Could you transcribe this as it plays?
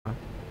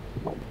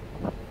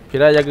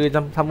Kira jaga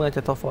sama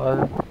macam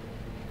sofa.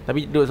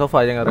 Tapi duduk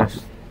sofa jangan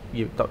rush.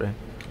 Pergi top dia.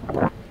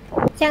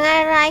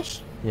 Jangan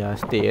rush. Ya,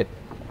 stay at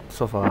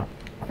sofa.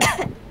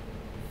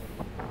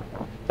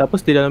 Siapa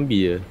stay dalam B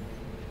je?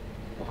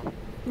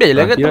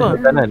 Biarlah kat tu lah.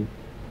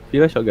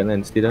 Kira shotgun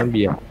kan, stay dalam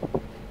B lah.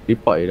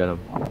 Report je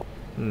dalam.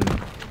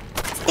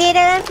 Stay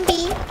dalam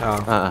B.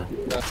 Haa.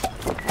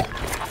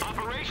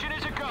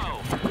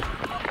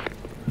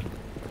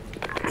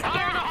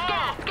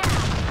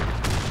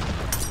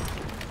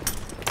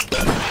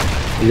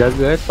 Dia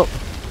jaga top.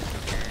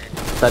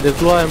 Tak ada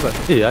keluar nampak.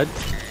 Ada.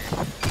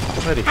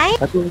 Mari.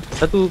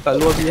 Satu kat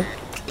luar B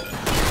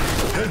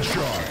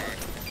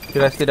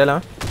Kira stay dalam.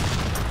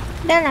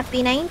 Dah lah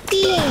P90.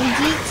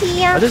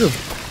 GT lah. Ada tu.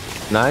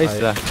 Nice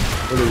lah.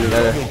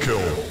 Boleh.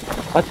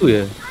 Satu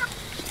je.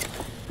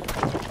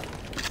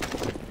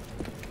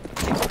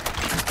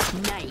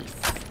 Nice.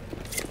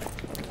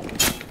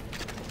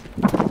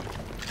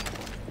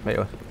 Baik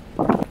bos.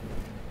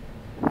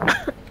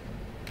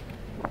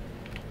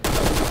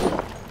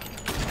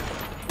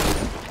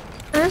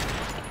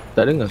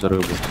 Tak dengar suara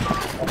apa.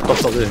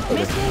 Top dia.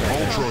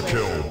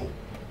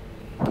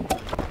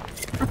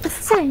 Apa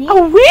sesal ni?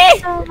 Oh weh.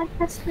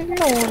 Macam slow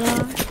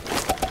lah.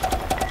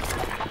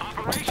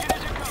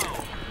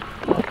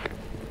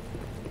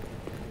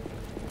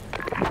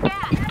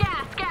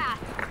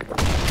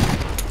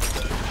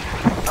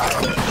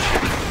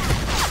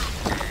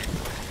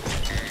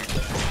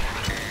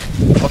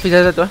 Office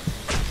ada satu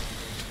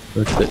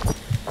Betul.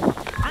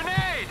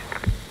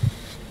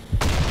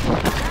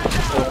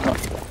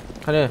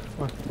 Mana?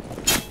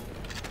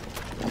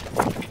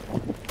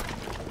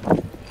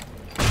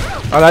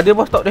 Alah dia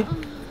bos top dia.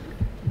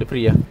 Dia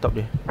free lah top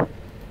dia.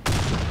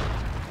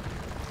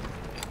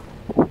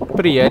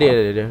 Free lah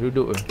dia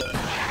duduk je.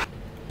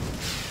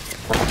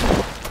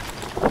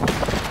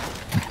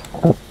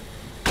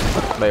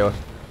 Baik bos.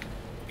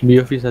 B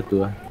office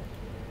satu lah.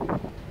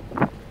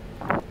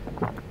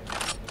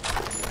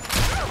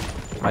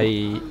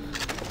 Baik.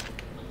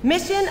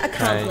 Mission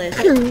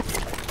accomplished.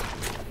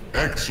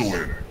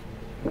 Excellent.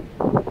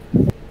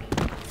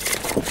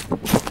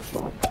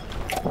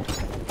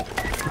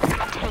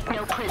 Take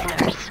no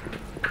prisoners.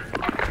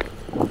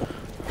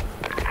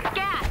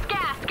 Gas.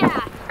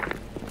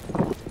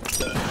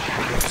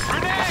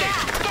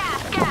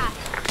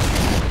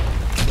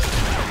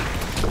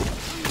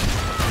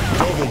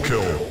 Double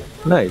kill.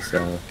 Nice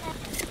lah.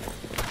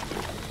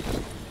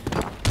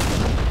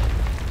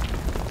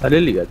 Ada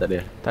league tak? Tak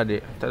ada? Tak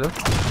ada. Tak tahu.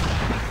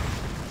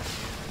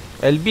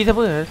 LB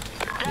siapa?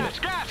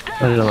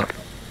 Alamak.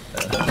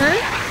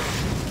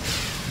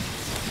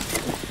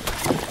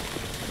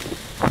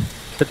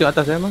 Kita tengok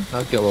atas memang?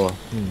 Tengok bawah.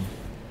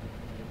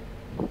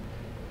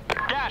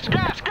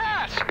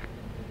 Gas.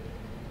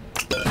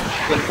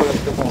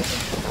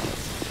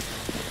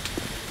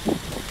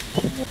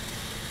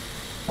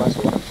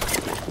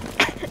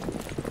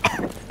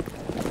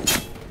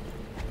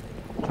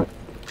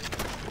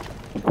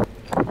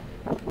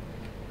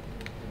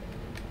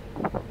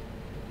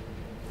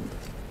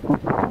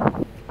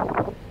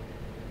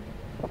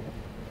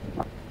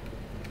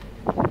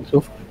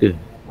 Sofa dia.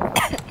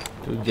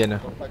 Tu Jen lah.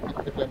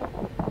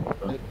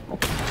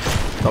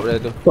 Top dia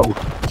tu. Top.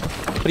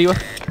 Free lah.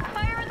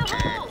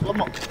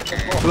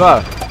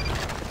 Keluar.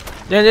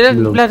 Jangan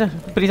belah dah.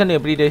 Pergi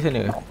sana, pergi dari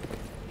sana.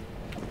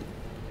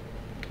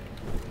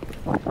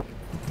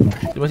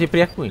 Dia masih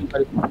free aku ni.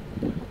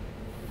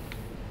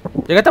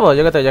 Jangan kata bawah,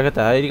 jangan kata.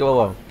 Dia kat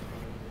bawah.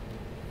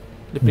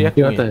 Dia free aku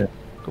ni.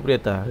 Kau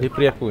pergi atas. Dia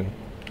free aku ni.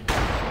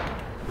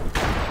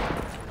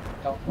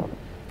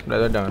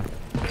 Dah tadang.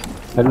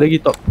 Ada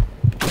lagi top.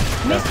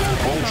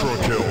 Ultra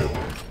kill.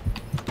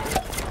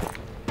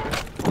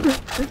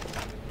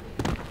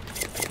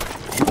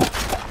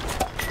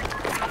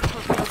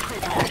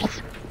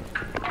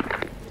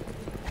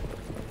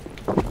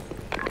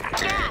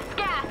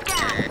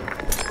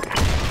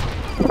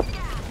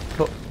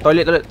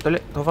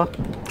 Toilet, sofa.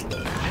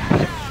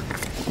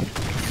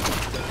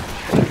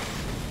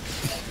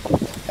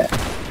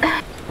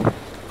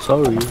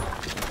 Sorry.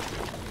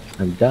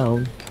 I'm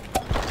down.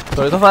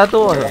 Toilet sofa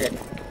tu.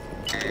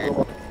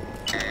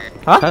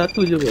 Ha?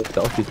 Satu je bos kat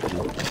office tadi.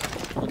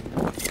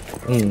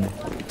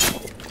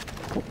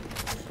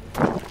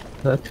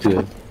 Satu je.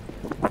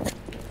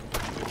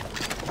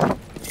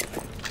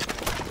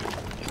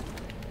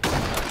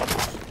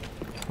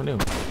 Mana?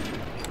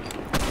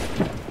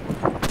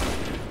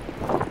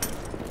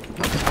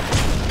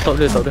 Top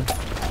dia.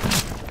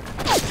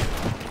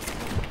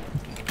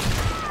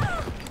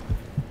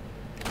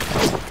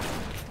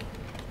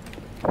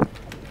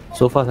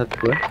 Sofa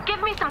satu Give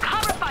me some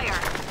cover fire.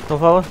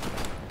 Sofa apa?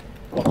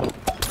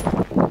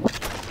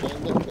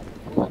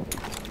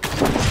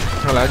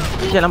 Alah,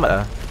 jangan lambat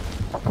lah.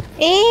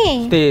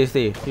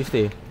 Stay. You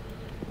stay.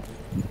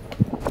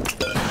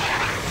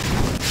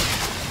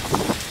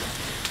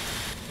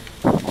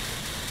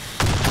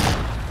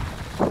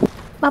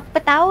 Berapa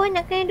tahun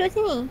nak kena duduk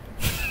sini?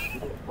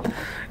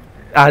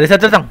 Ada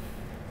satu datang.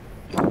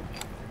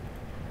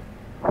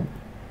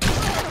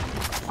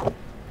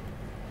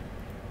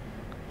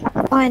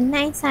 Oh,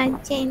 nice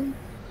Sergeant.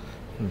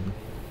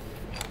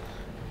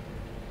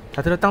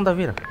 Satu datang tak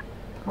Fira?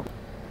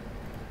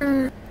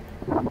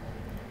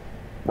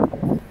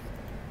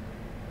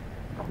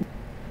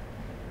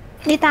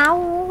 Dia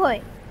tahu kot.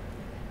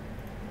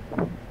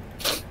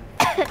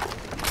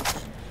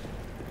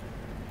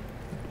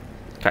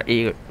 Kat A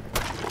kot.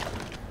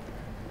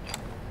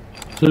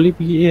 Slowly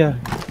pergi A lah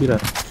Fira.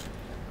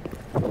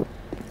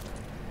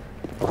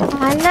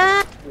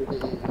 Alah.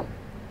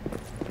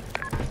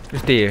 Dia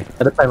stay je.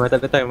 Tak ada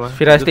time lah.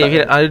 Fira stay,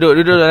 Fira.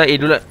 Duduk dalam A,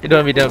 duduk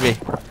dalam B, dalam B.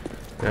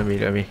 Dalam B.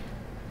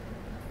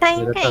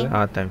 Time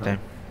kan? Time.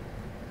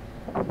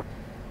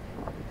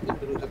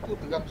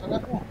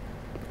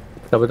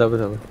 Tak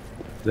apa.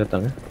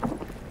 Datang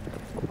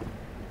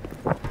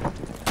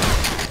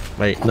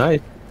Baik.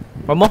 Nice.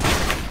 One more.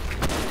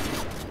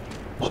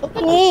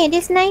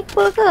 Dia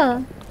sniper ke?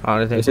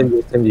 Dia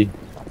SMG.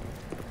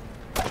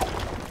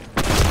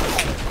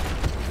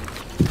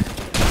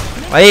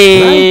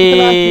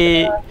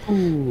 Baik.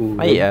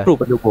 Baik lah. Pro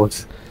pada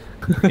bos.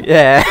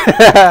 Yeah.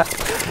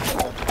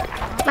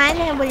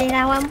 Mana boleh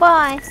lawan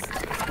bos?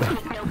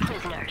 No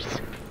prisoners.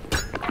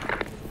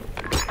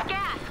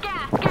 Gas.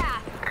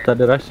 Tak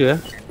ada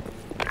Russia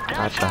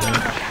Atas.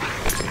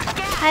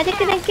 Ada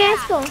kena gas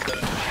tu.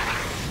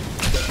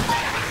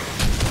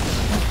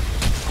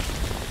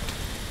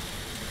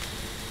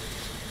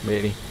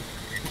 Baik ni.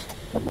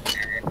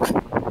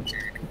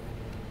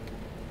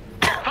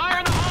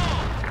 Fire in the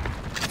hole!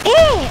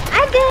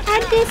 Ada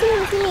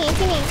sini.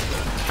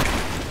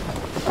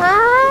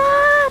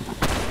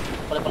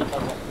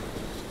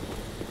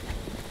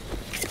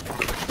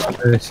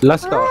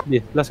 Last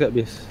kat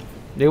base.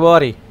 Dia ke bawah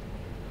ni.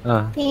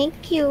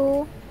 Thank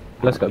you.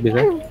 Last kat base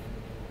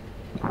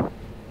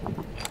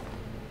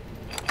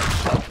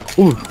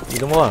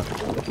Dia ke bawah.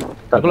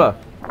 Tak keluar.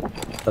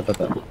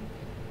 Tak.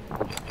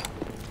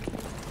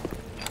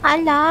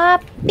 Alah,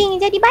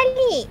 ping jadi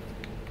balik.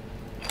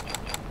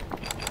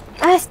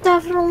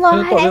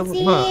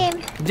 Astaghfirullahalazim.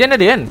 Jen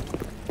ada kan?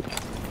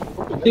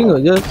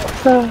 Tengok je.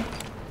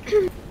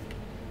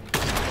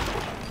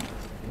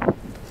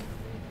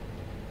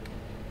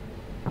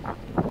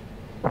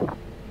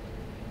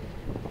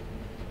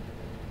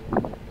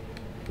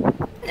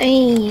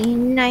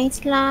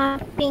 Nice lah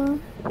ping.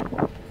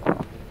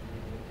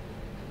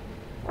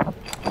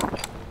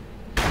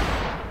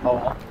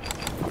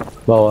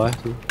 Bawah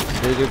tu.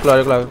 Dia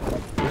keluar.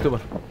 Itu apa?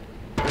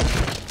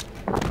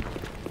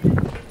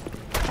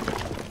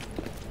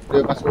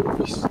 Dia masuk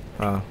office.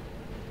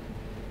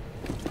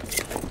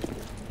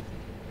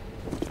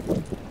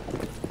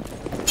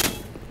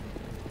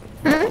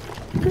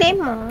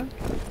 Claymore.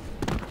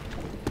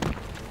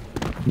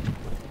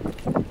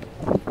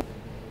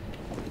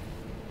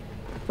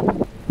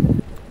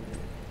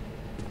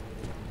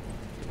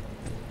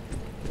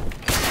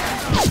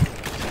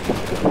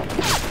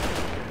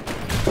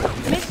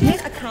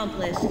 Mission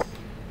accomplished.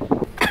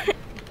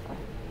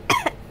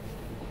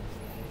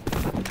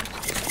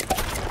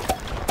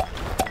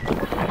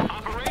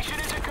 Operation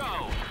is a go!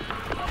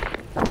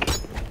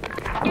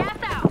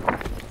 Gas out.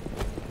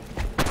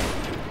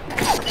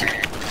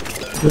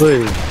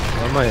 Woi,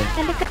 ramai.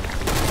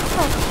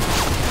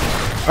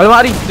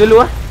 Alamak Ari,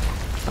 dulu lah.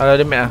 Alah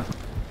dia mat lah.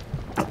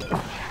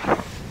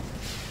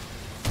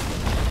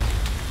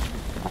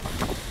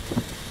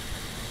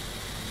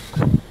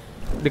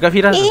 Dekat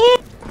Fira tu.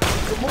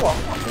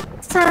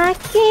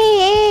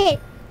 Sakit.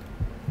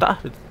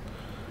 Tak.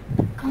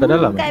 Tak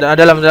dalam.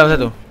 Dalam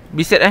satu.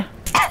 Biset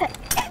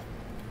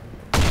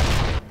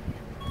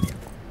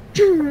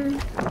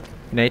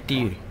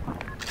Penalty.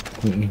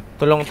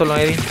 Tolong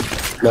Ari.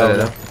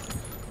 Dah.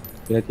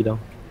 Penalty down.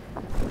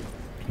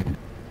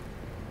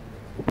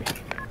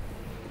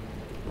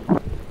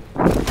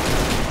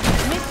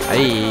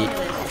 Baik.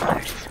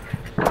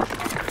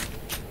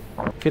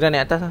 Fira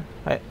naik atas lah.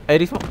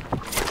 Airi smoke.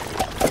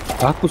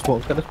 Aku smoke,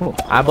 kat ada smoke.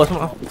 Bos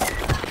smoke lah.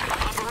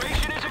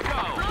 Operation is a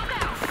go!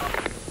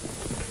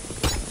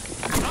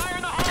 Fire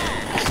in the hole!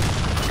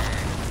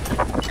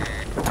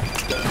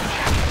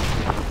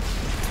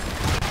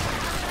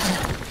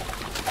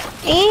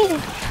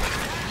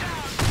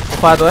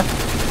 Apa tu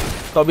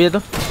Top B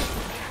tu.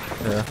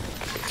 Ya.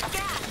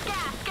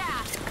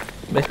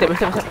 Best step.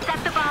 Set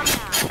the bomb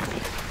down.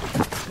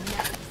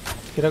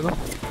 Kira aku.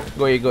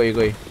 Go A.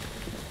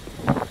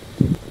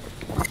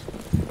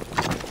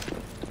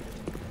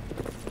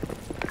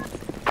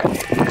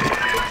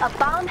 A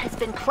bomb has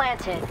been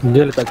planted.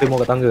 Dia letak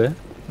claymore kat tangga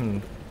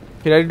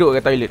Kira duduk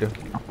kat toilet tu.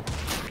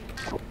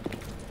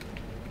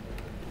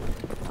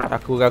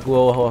 Aku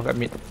bawah kat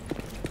mid.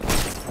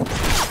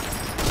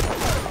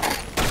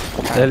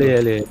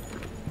 Ellie.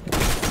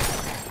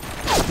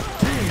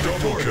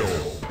 Double kill!